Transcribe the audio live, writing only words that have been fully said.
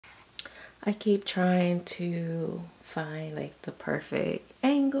I keep trying to find like the perfect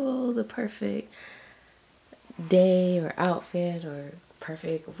angle, the perfect day or outfit or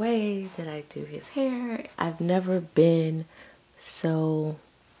perfect way that I do his hair. I've never been so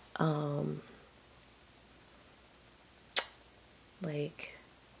like,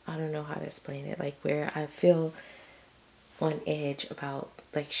 I don't know how to explain it, like where I feel on edge about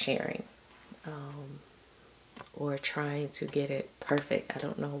like sharing or trying to get it perfect. I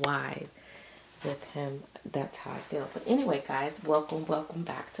don't know why with him that's how I feel. But anyway, guys, welcome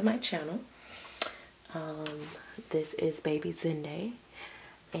back to my channel. This is baby Zende,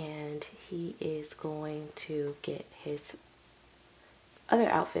 and he is going to get his other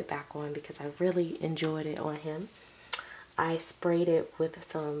outfit back on because I really enjoyed it on him. I sprayed it with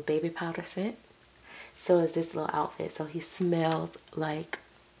some baby powder scent. So is this little outfit. So he smells like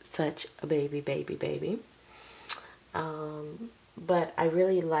such a baby. But I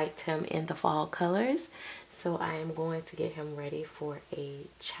really liked him in the fall colors. So I am going to get him ready for a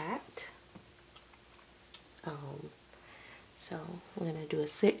chat. So I'm going to do a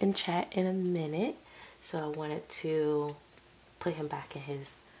sit and chat in a minute. So I wanted to put him back in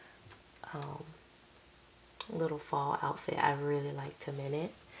his little fall outfit. I really liked him in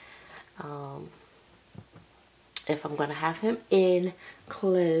it. If I'm gonna have him in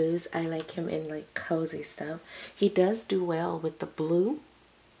clothes, I like him in like cozy stuff. He does do well with the blue,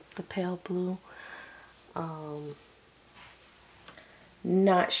 the pale blue.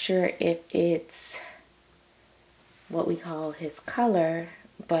 Not sure if it's what we call his color,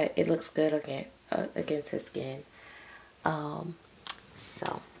 but it looks good against his skin.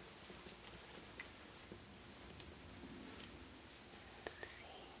 So let's see.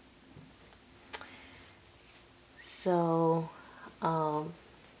 So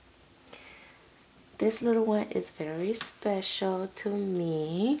this little one is very special to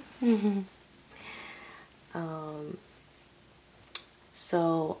me.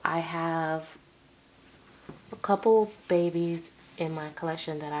 So I have a couple babies in my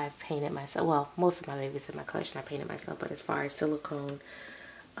collection that I've painted myself. Well, most of my babies in my collection I painted myself, but as far as silicone,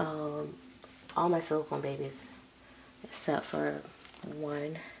 all my silicone babies, except for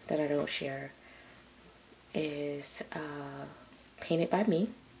one that I don't share, is painted by me.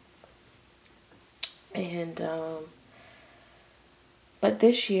 And but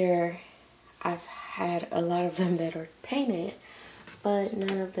this year I've had a lot of them that are painted, but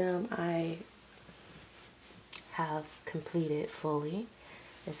none of them I have completed fully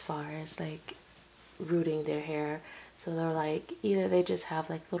as far as like rooting their hair. So they're like, either they just have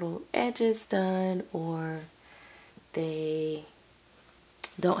like little edges done, or they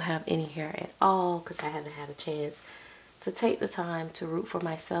don't have any hair at all because I haven't had a chance to take the time to root for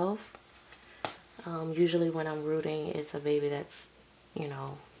myself. Usually when I'm rooting, it's a baby that's, you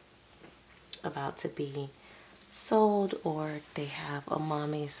know, about to be sold, or they have a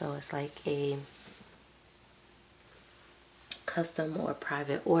mommy, so it's like a custom or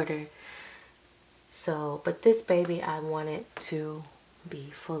private order. So, but this baby I wanted to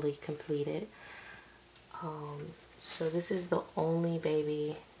be fully completed. So this is the only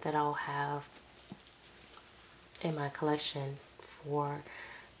baby that I'll have in my collection for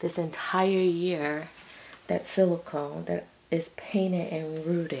this entire year that's silicone, that is painted and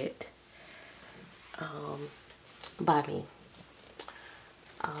rooted by me,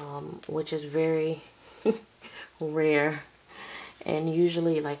 which is very rare. And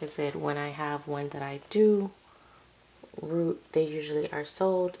usually, like I said, when I have one that I do root, they usually are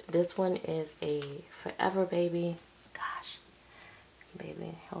sold. This one is a forever baby. Gosh,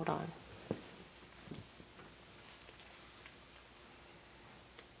 baby, hold on.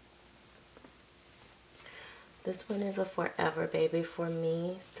 This one is a forever baby for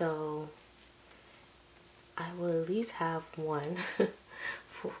me, so I will at least have one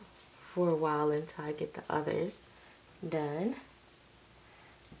for a while until I get the others done.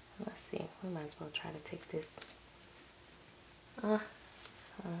 Let's see, we might as well try to take this. I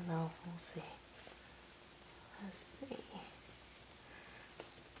don't know, we'll see. Let's see.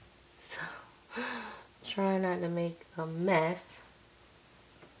 So, try not to make a mess.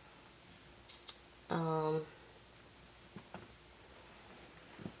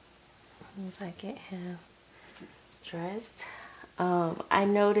 Once I get him dressed, I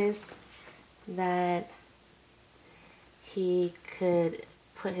noticed that he could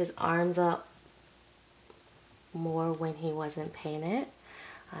put his arms up more when he wasn't painted.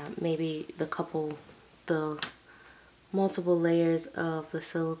 Maybe the multiple layers of the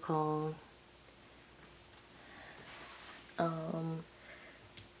silicone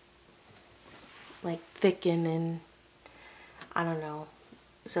like thicken, and I don't know,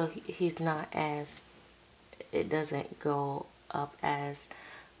 so he's not as, it doesn't go up as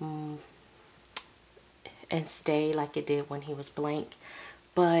and stay like it did when he was blank.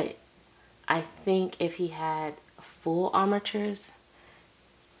 But I think if he had full armatures,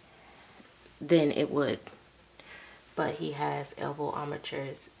 then it would. But he has elbow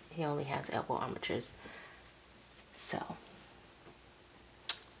armatures. He only has elbow armatures. So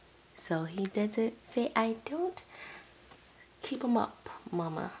he doesn't say, I don't. Keep him up,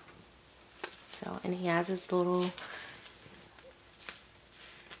 mama. So, and he has his little,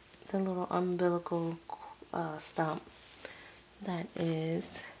 the little umbilical stump that is.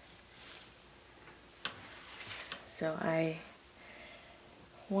 So I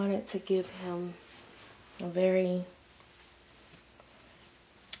wanted to give him a very,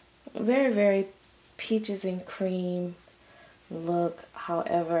 very peaches and cream look.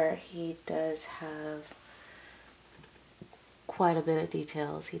 However, he does have quite a bit of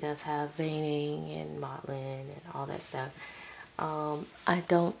details. He does have veining and mottling and all that stuff. I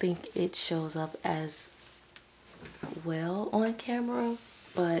don't think it shows up as well on camera,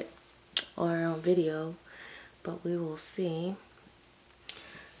 but, or on video, but we will see.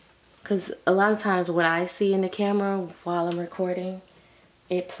 Because a lot of times what I see in the camera while I'm recording,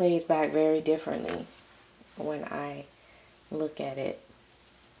 it plays back very differently when I look at it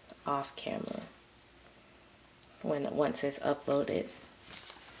off camera, once it's uploaded.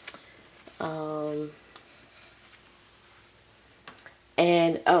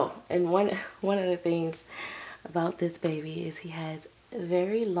 And one of the things about this baby is he has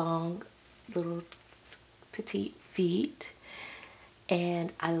very long little petite feet,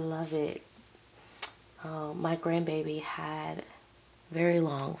 and I love it. My grandbaby had very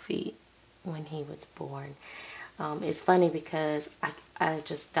long feet when he was born. It's funny because I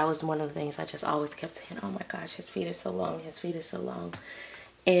just, that was one of the things I just always kept saying, oh my gosh, his feet are so long, his feet are so long.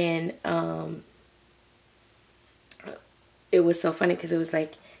 And it was so funny because it was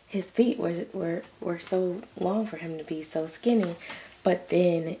like his feet were so long for him to be so skinny, but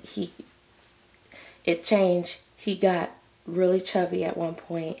then it changed. He got really chubby at one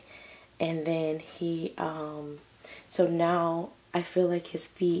point, and then he so now I feel like his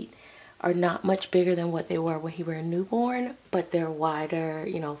feet are not much bigger than what they were when he were a newborn, but they're wider,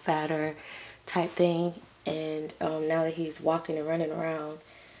 you know, fatter type thing. And now that he's walking and running around,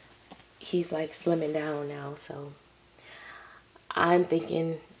 he's like slimming down now. So I'm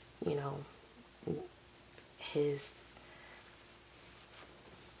thinking, you know, his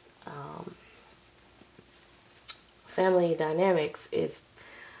family dynamics is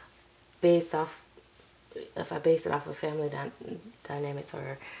based off, if I base it off of family dynamics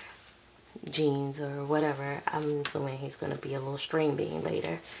or genes or whatever, I'm assuming he's going to be a little string bean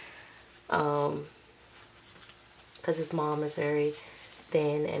later. Because his mom is very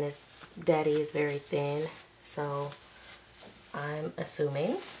thin and his daddy is very thin. So I'm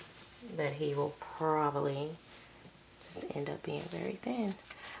assuming that he will probably just end up being very thin.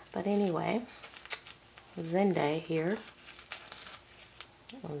 But anyway, Zende here.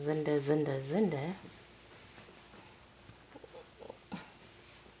 Zende.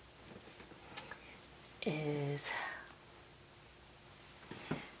 Is,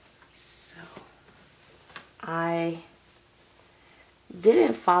 so I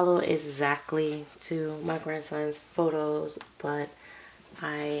didn't follow exactly to my grandson's photos, but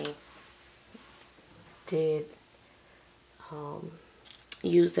I did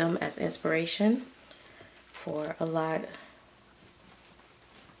use them as inspiration for a lot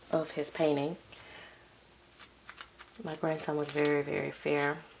of his painting. My grandson was very, very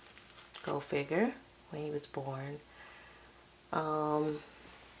fair, go figure, when he was born.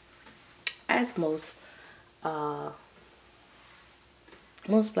 As most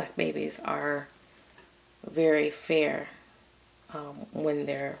black babies are very fair when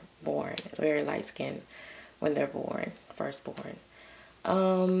they're born, very light skinned when they're born, first born.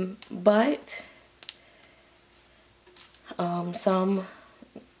 But some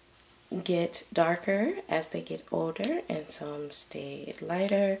get darker as they get older, and some stay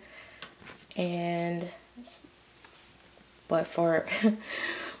lighter. And but for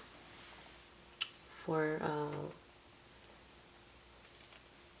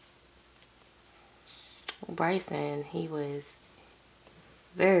Bryson, he was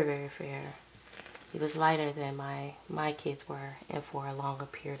very, very fair. He was lighter than my kids were, and for a longer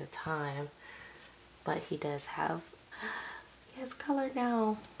period of time. But he does have, he has color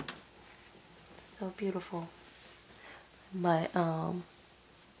now. It's so beautiful. But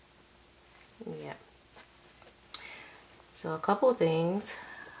yeah. So a couple things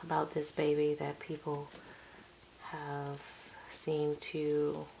about this baby that people have seem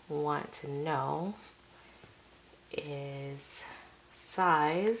to want to know is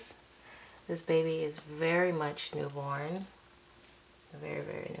size. This baby is very much newborn. Very,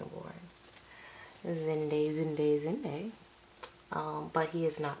 very newborn. Zende. But he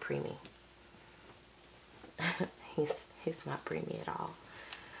is not preemie. he's not preemie at all.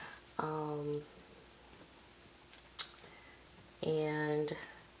 And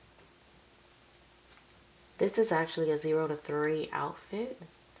this is actually a 0 to 3 outfit.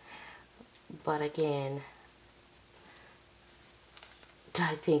 But again,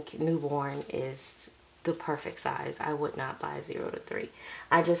 I think newborn is the perfect size. I would not buy 0 to 3.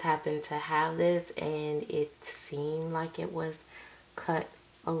 I just happened to have this and it seemed like it was cut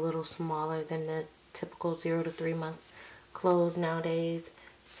a little smaller than the typical 0 to 3 month clothes nowadays.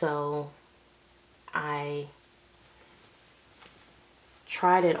 So I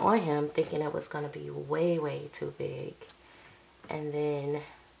tried it on him thinking it was going to be way, way too big. And then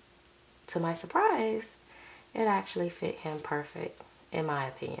to my surprise, it actually fit him perfect, in my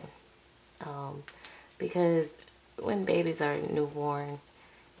opinion. Because when babies are newborn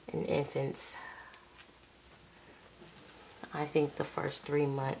and infants, I think the first 3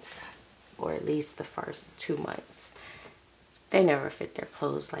 months, or at least the first 2 months, they never fit their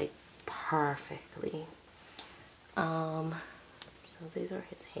clothes like perfectly. So these are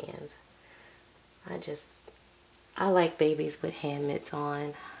his hands. I like babies with hand mitts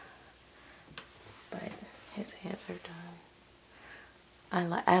on, but his hands are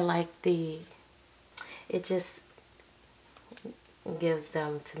done. I like it just gives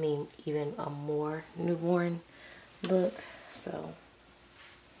them to me even a more newborn look. So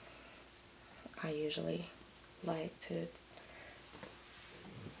I usually like to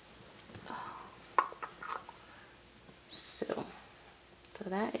so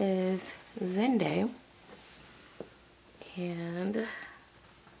that is Zende, and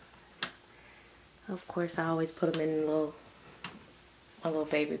of course I always put him in a little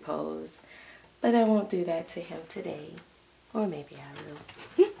baby pose, but I won't do that to him today, or maybe I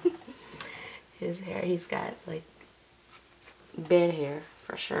will. His hair, he's got like bed hair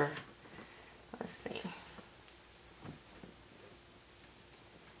for sure. Let's see.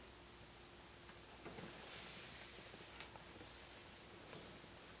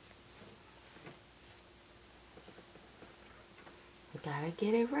 Gotta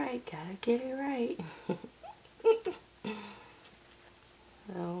get it right, gotta get it right.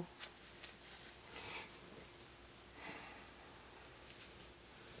 So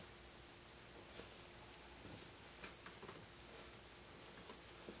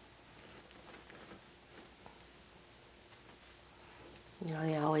you know,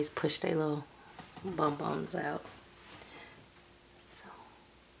 they always push their little bum-bums out. So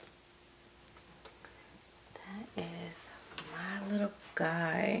that is my little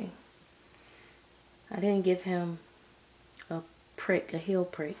guy. I didn't give him a heel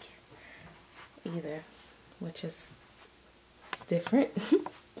prick either, which is different.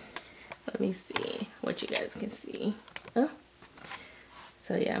 Let me see what you guys can see. Oh.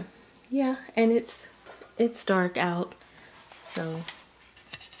 So yeah, and it's dark out, so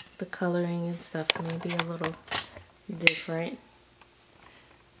the coloring and stuff may be a little different.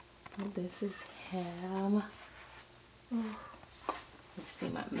 This is him. Oh, you see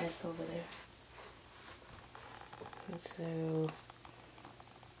my mess over there. And so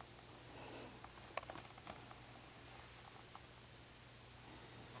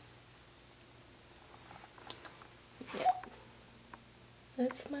yeah,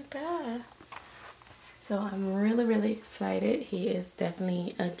 that's my guy. So I'm really, really excited. He is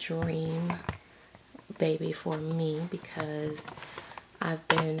definitely a dream baby for me because I've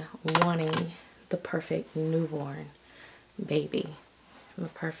been wanting the perfect newborn baby, the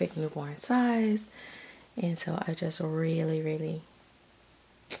perfect newborn size. And so I just really, really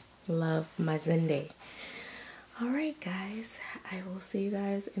love my Zende. Alright guys, I will see you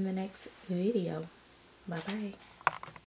guys in the next video. Bye bye.